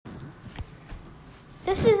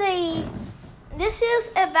This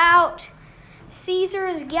is about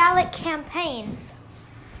Caesar's Gallic campaigns.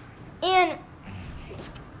 In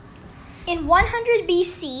 100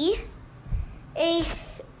 BC, a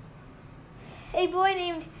boy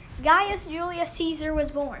named Gaius Julius Caesar was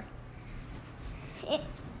born.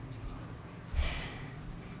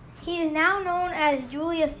 He is now known as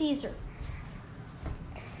Julius Caesar.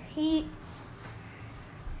 In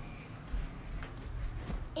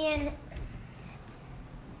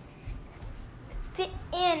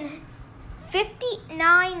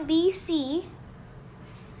 59 BC,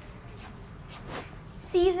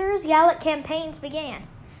 Caesar's Gallic campaigns began.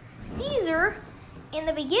 Caesar, in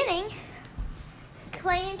the beginning,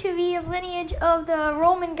 claimed to be of lineage of the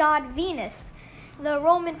Roman god Venus, the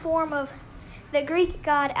Roman form of the Greek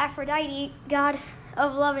god Aphrodite, god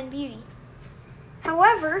of love and beauty.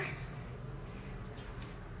 However,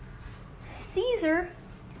 Caesar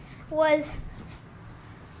was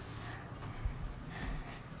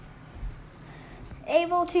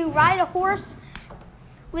able to ride a horse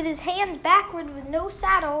with his hands backward with no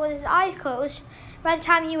saddle with his eyes closed by the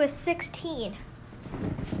time he was 16.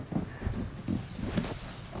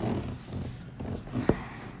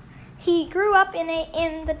 He grew up in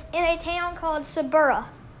a town called Suburra.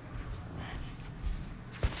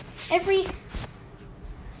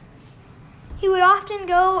 He would often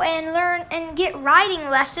go and learn and get riding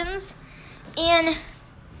lessons in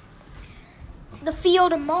the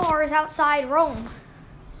field of Mars outside Rome.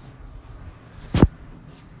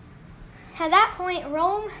 At that point,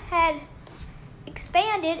 Rome had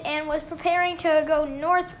expanded and was preparing to go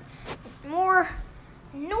more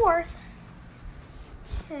north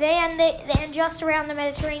than just around the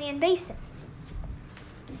Mediterranean basin.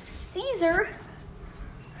 Caesar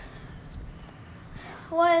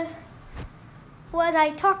was I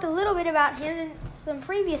talked a little bit about him in some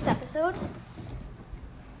previous episodes.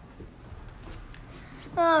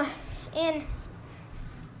 And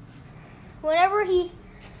whenever he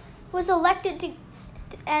was elected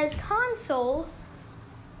as consul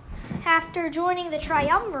after joining the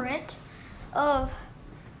triumvirate of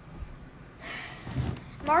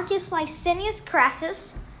Marcus Licinius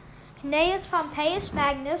Crassus, Gnaeus Pompeius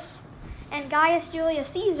Magnus, and Gaius Julius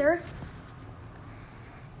Caesar,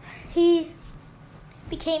 he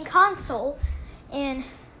became consul in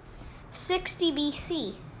 60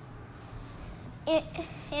 BC.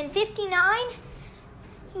 In 59,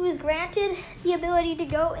 he was granted the ability to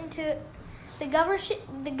go into the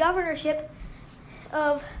governorship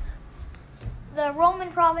of the Roman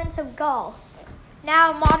province of Gaul,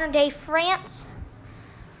 now modern-day France.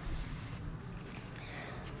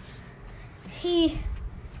 He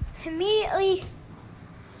immediately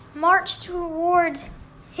marched towards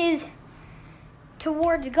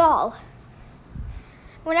Gaul.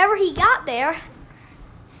 Whenever he got there,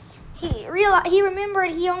 he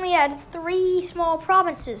remembered he only had 3 small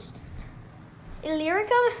provinces: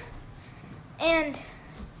 Illyricum and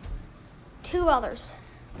 2 others,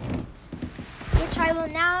 which I will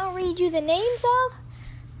now read you the names of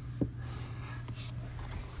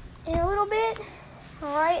in a little bit.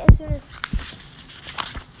 Alright,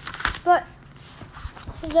 but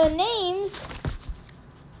the names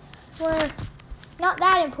were not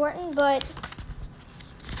that important, but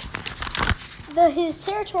his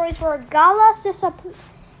territories were Galla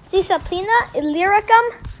Cisalpina,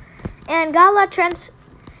 Illyricum, and Galla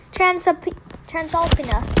Transalpina.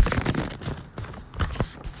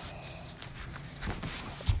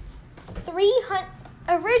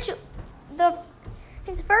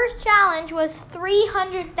 The first challenge was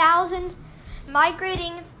 300,000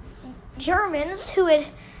 migrating Germans who had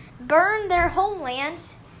burned their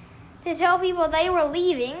homelands to tell people they were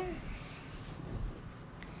leaving.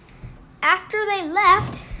 After they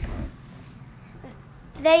left,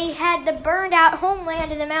 they had the burned out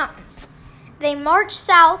homeland in the mountains. They marched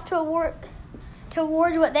south towards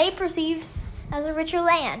what they perceived as a richer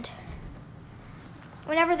land.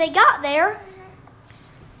 Whenever they got there,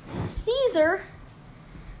 Caesar,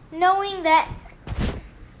 knowing that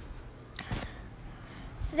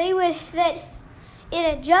it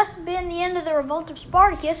had just been the end of the revolt of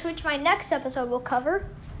Spartacus, which my next episode will cover,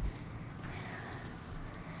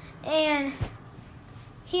 and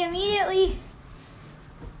he immediately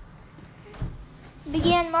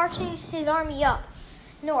began marching his army up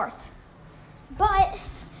north. But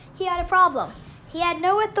he had a problem. He had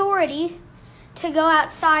no authority to go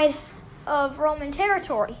outside of Roman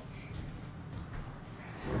territory.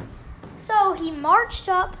 So he marched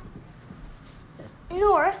up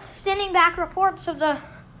north, sending back reports of the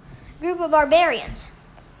group of barbarians,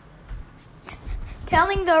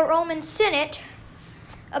 telling the Roman Senate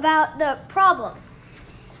about the problem.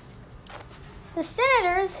 The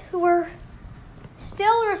senators who were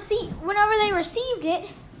whenever they received it,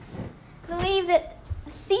 believed that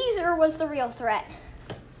Caesar was the real threat,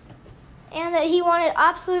 and that he wanted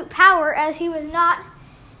absolute power as he was not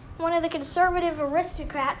one of the conservative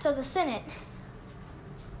aristocrats of the Senate.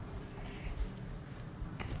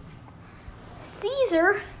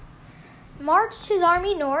 Caesar marched his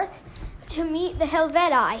army north to meet the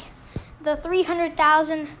Helvetii, the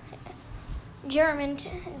 300,000 Germans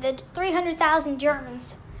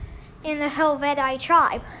in the Helvetii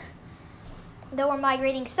tribe that were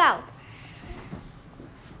migrating south.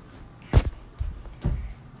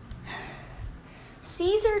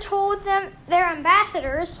 Caesar told them, their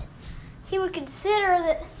ambassadors, he would consider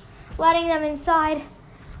that letting them inside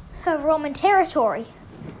of Roman territory.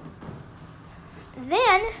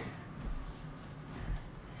 Then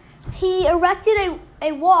he erected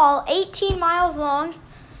a wall 18 miles long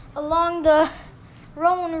along the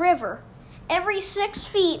Rhone River. Every 6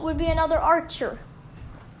 feet would be another archer.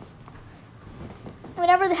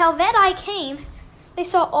 Whenever the Helvetii came, they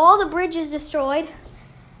saw all the bridges destroyed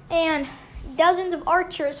and dozens of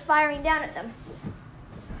archers firing down at them.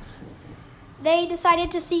 They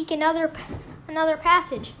decided to seek another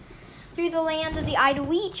passage through the lands of the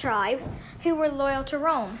Aedui tribe, who were loyal to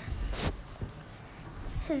Rome.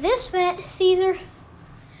 This meant Caesar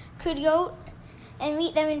could go and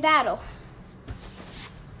meet them in battle.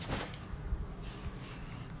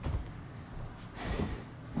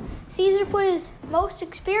 Caesar put his most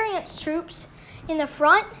experienced troops in the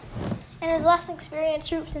front and his less experienced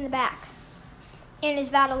troops in the back in his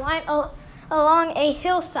battle line along a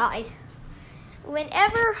hillside.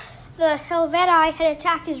 Whenever the Helvetii had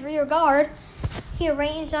attacked his rear guard, he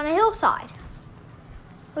arranged on a hillside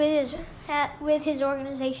with his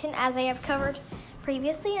organization, as I have covered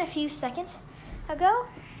previously a few seconds ago.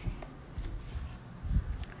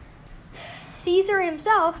 Caesar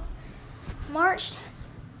himself marched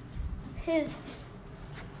his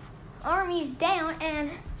armies down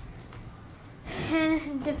and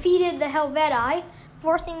defeated the Helvetii,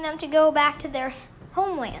 forcing them to go back to their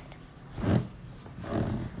homeland.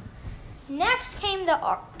 Next came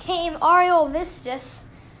Ariovistus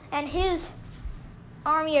and his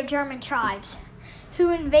army of German tribes,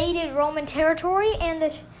 who invaded Roman territory and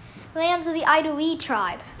the lands of the Aedui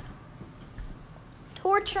tribe,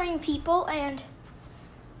 torturing people and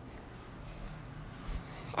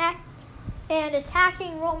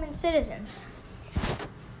attacking Roman citizens.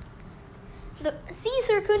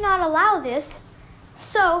 Caesar could not allow this,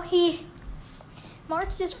 so he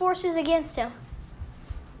marched his forces against him.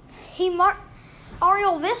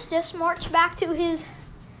 Ariovistus marched back to his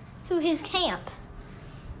camp.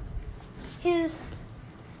 His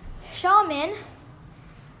shaman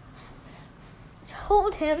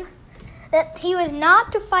told him that he was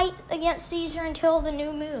not to fight against Caesar until the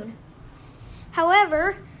new moon.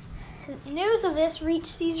 However, news of this reached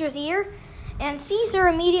Caesar's ear, and Caesar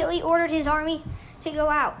immediately ordered his army to go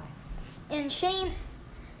out and shame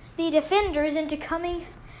the defenders into coming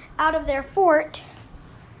out of their fort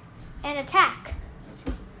and attack.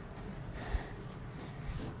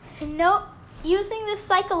 Using this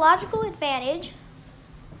psychological advantage,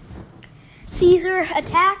 Caesar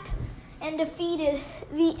attacked and defeated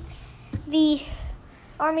the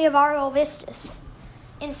army of Ariovistus.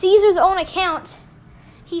 In Caesar's own account,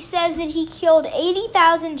 he says that he killed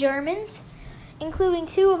 80,000 Germans, including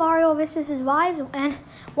 2 of Ariovistus' wives and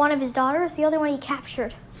 1 of his daughters. The other one he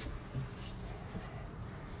captured.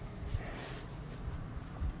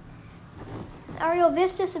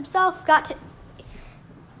 Ariovistus himself got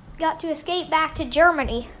to escape back to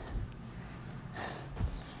Germany.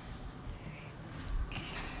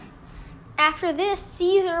 After this,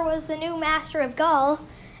 Caesar was the new master of Gaul,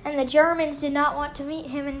 and the Germans did not want to meet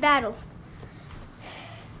him in battle.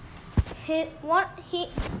 He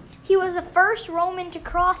was the first Roman to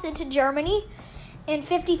cross into Germany in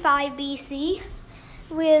 55 BC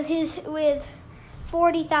with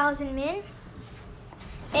 40,000 men,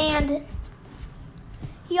 and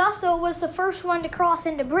he also was the first one to cross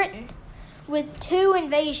into Britain with 2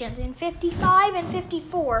 invasions in 55 and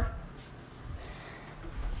 54.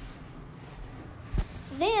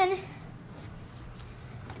 Then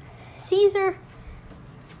Caesar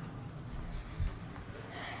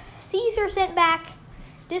sent back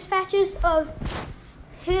dispatches of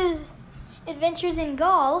his adventures in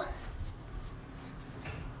Gaul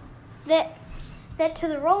that to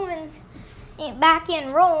the Romans back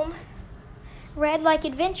in Rome read like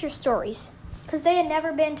adventure stories, because they had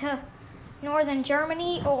never been to northern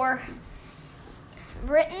Germany or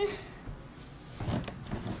Britain.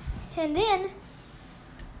 And then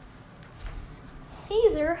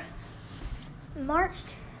Caesar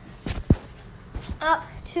marched up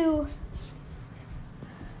to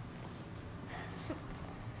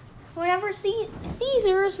whenever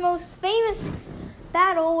Caesar's most famous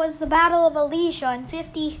battle was the Battle of Alesia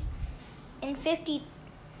in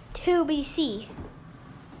 52 BC.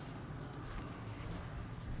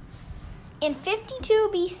 In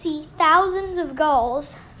 52 BC, thousands of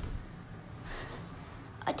Gauls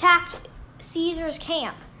attacked Caesar's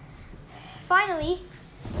camp. Finally,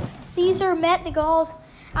 Caesar met the Gauls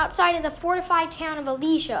outside of the fortified town of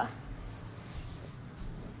Alesia.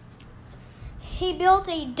 He built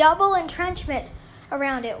a double entrenchment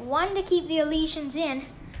around it, one to keep the Alesians in,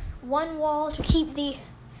 one wall to keep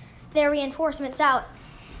their reinforcements out.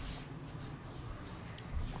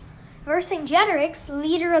 Vercingetorix,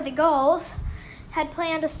 leader of the Gauls, had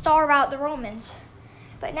planned to starve out the Romans.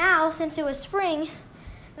 But now, since it was spring,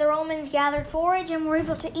 the Romans gathered forage and were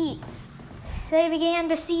able to eat. They began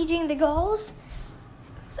besieging the Gauls,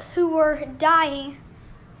 who were dying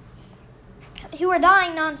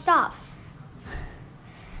nonstop.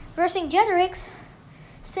 Vercingetorix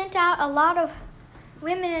sent out a lot of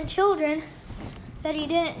women and children that he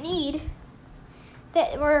didn't need,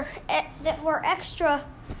 that were extra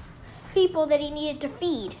people that he needed to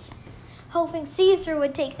feed, hoping Caesar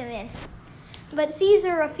would take them in. But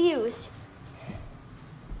Caesar refused.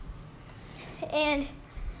 And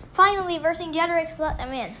finally, Vercingetorix let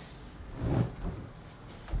them in.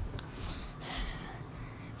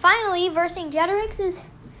 Finally, Vercingetorix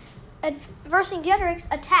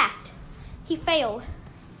attacked. He failed.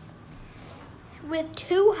 With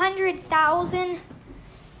 200,000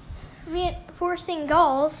 reinforcing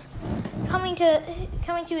Gauls coming to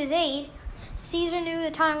his aid, Caesar knew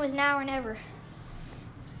the time was now or never.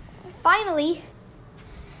 Finally,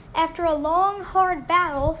 after a long, hard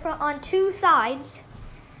battle on two sides,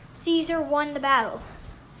 Caesar won the battle.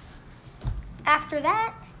 After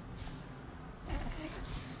that,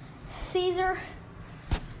 Caesar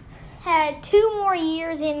had 2 more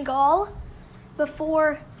years in Gaul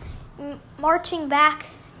before marching back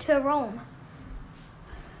to Rome.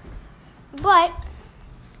 But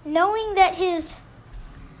knowing that his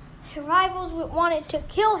rivals wanted to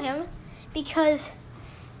kill him because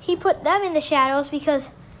he put them in the shadows because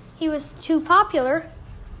he was too popular,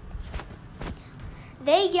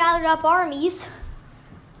 they gathered up armies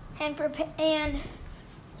and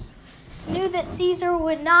knew that Caesar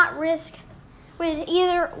would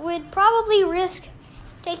probably risk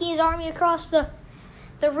taking his army across the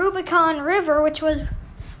Rubicon River, which was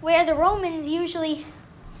where the Romans usually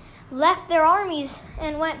left their armies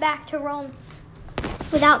and went back to Rome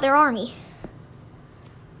without their army.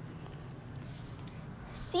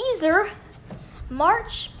 Caesar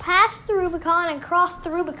marched past the Rubicon and crossed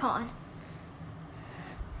the Rubicon.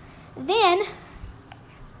 Then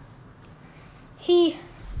he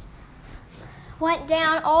went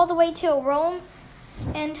down all the way to Rome,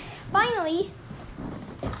 and finally,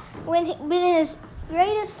 within his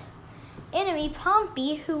greatest enemy,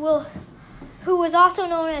 Pompey, who was also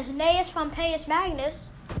known as Gnaeus Pompeius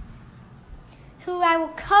Magnus, who I will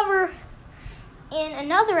cover in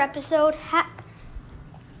another episode,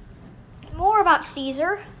 more about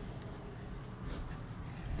Caesar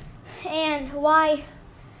and why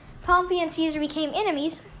Pompey and Caesar became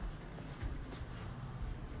enemies.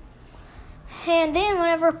 And then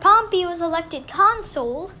whenever Pompey was elected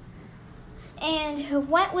consul and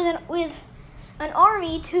went with an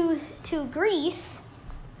army to Greece,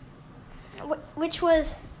 which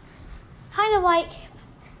was kind of like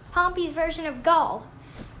Pompey's version of Gaul.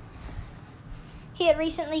 He had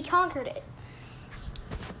recently conquered it.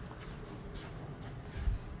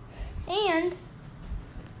 And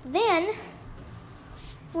then,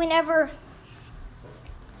 whenever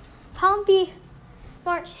Pompey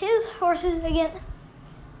marched his forces again,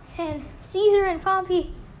 and Caesar and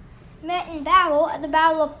Pompey met in battle at the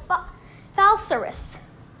Battle of Phalcyrus.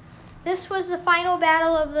 This was the final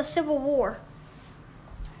battle of the Civil War,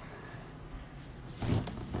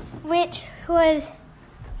 which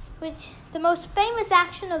the most famous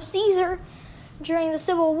action of Caesar during the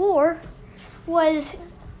Civil War was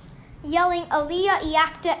yelling "Alia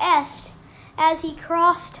iacta est" as he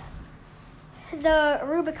crossed the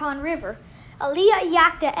Rubicon River. Alia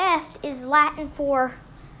iacta est is Latin for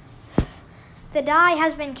 "the die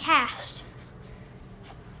has been cast."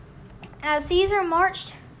 As Caesar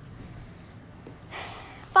marched,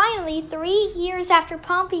 finally, 3 years after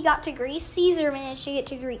Pompey got to Greece, Caesar managed to get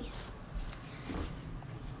to Greece.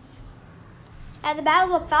 At the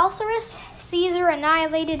Battle of Phalcyrus, Caesar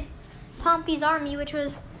annihilated Pompey's army, which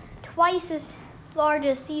was twice as large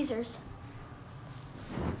as Caesar's.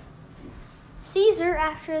 Caesar,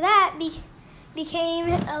 after that, became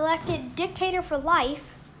elected dictator for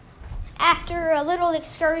life after a little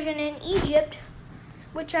excursion in Egypt,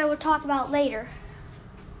 which I will talk about later.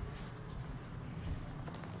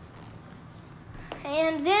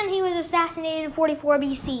 And then he was assassinated in 44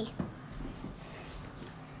 BC.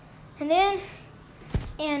 And then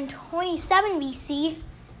in 27 BC,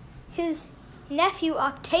 his nephew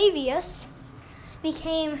Octavius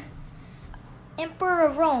became Emperor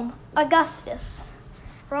of Rome, Augustus,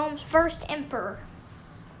 Rome's first emperor.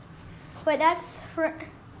 But that's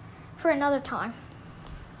for another time.